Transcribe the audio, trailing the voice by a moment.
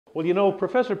Well, you know,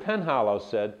 Professor Penhallow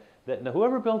said that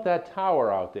whoever built that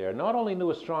tower out there not only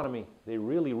knew astronomy, they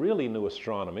really, really knew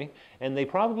astronomy, and they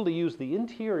probably used the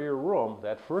interior room,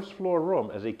 that first floor room,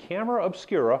 as a camera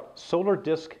obscura solar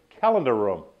disk calendar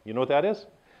room. You know what that is?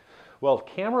 Well,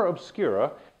 camera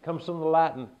obscura comes from the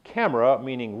Latin camera,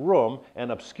 meaning room,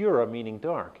 and obscura, meaning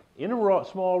dark. In a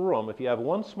small room, if you have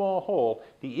one small hole,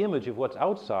 the image of what's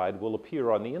outside will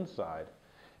appear on the inside.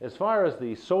 As far as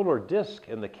the solar disk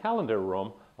in the calendar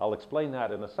room, I'll explain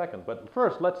that in a second. But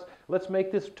first,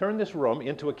 let's turn this room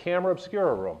into a camera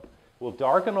obscura room. We'll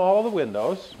darken all the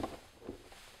windows,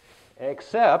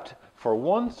 except for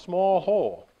one small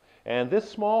hole. And this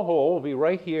small hole will be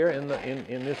right here in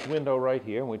this window right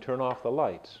here, and we turn off the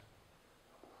lights.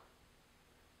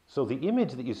 So the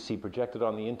image that you see projected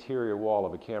on the interior wall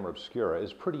of a camera obscura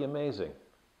is pretty amazing.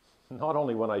 Not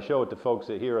only when I show it to folks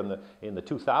here in the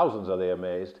 2000s are they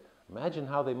amazed, imagine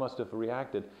how they must have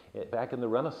reacted back in the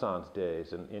Renaissance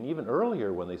days and even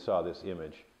earlier when they saw this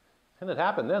image. And it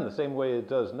happened then the same way it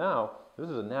does now. This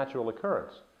is a natural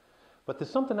occurrence. But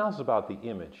there's something else about the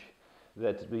image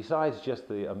that besides just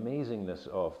the amazingness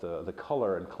of the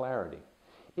color and clarity.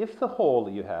 If the hole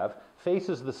that you have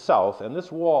faces the south, and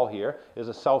this wall here is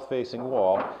a south-facing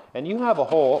wall, and you have a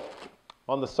hole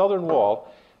on the southern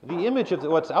wall, the image of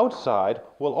what's outside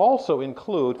will also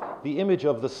include the image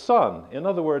of the sun. In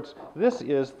other words, this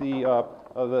is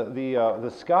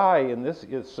the sky in this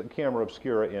is a camera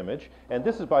obscura image, and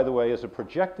this is, by the way, is a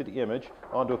projected image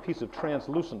onto a piece of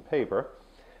translucent paper.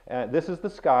 This is the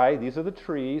sky, these are the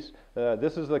trees,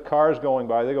 this is the cars going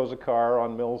by, there goes a car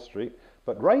on Mill Street.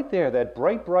 But right there, that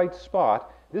bright, bright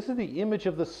spot, this is the image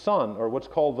of the sun, or what's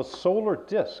called the solar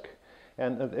disk.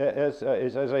 And as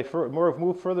I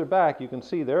move further back, you can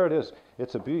see there it is.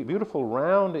 It's a beautiful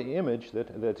round image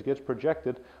that gets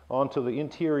projected onto the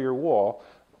interior wall.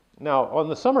 Now, on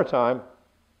the summertime,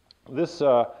 this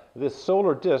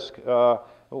solar disk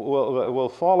will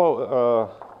follow.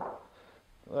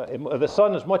 The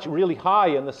sun is really high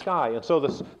in the sky, and so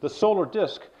the solar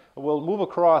disk will move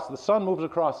across. The sun moves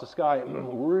across the sky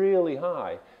really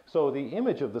high. So the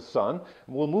image of the sun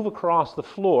will move across the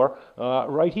floor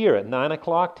right here at 9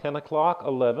 o'clock, 10 o'clock,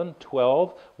 11,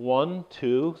 12, 1,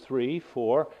 2, 3,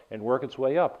 4, and work its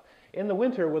way up. In the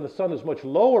winter, when the sun is much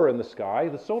lower in the sky,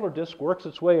 the solar disk works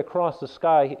its way across the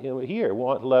sky here,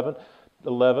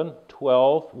 11,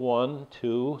 12, 1,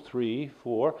 2, 3,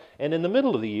 4. And in the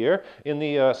middle of the year, in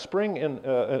the spring and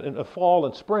in the fall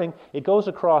and spring, it goes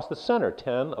across the center,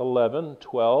 10, 11,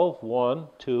 12, 1,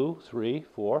 2, 3,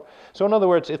 4. So in other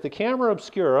words, if the camera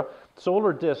obscura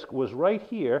solar disk was right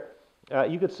here,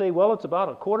 you could say, well, it's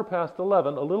about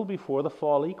 11:15, a little before the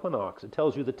fall equinox. It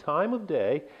tells you the time of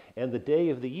day and the day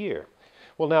of the year.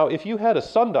 Well, now, if you had a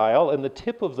sundial and the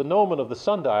tip of the gnomon of the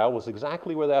sundial was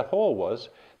exactly where that hole was,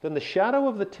 then the shadow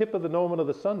of the tip of the gnomon of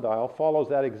the sundial follows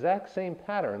that exact same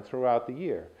pattern throughout the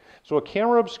year. So a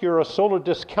camera obscura solar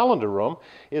disk calendar room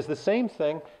is the same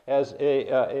thing as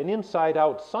an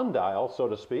inside-out sundial, so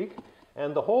to speak.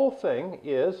 And the whole thing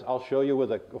is, I'll show you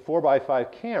with a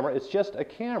 4x5 camera, it's just a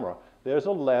camera. There's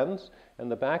a lens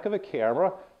and the back of a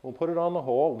camera. We'll put it on the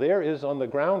hole. There is on the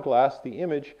ground glass the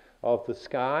image of the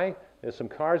sky. There's some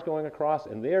cars going across,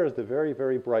 and there is the very,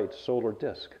 very bright solar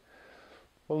disk.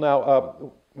 Well,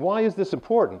 now, why is this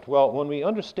important? Well, when we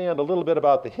understand a little bit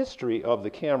about the history of the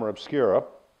camera obscura,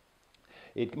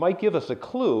 it might give us a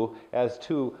clue as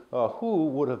to who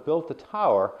would have built the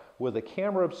tower with a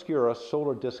camera obscura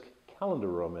solar disk calendar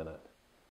room in it.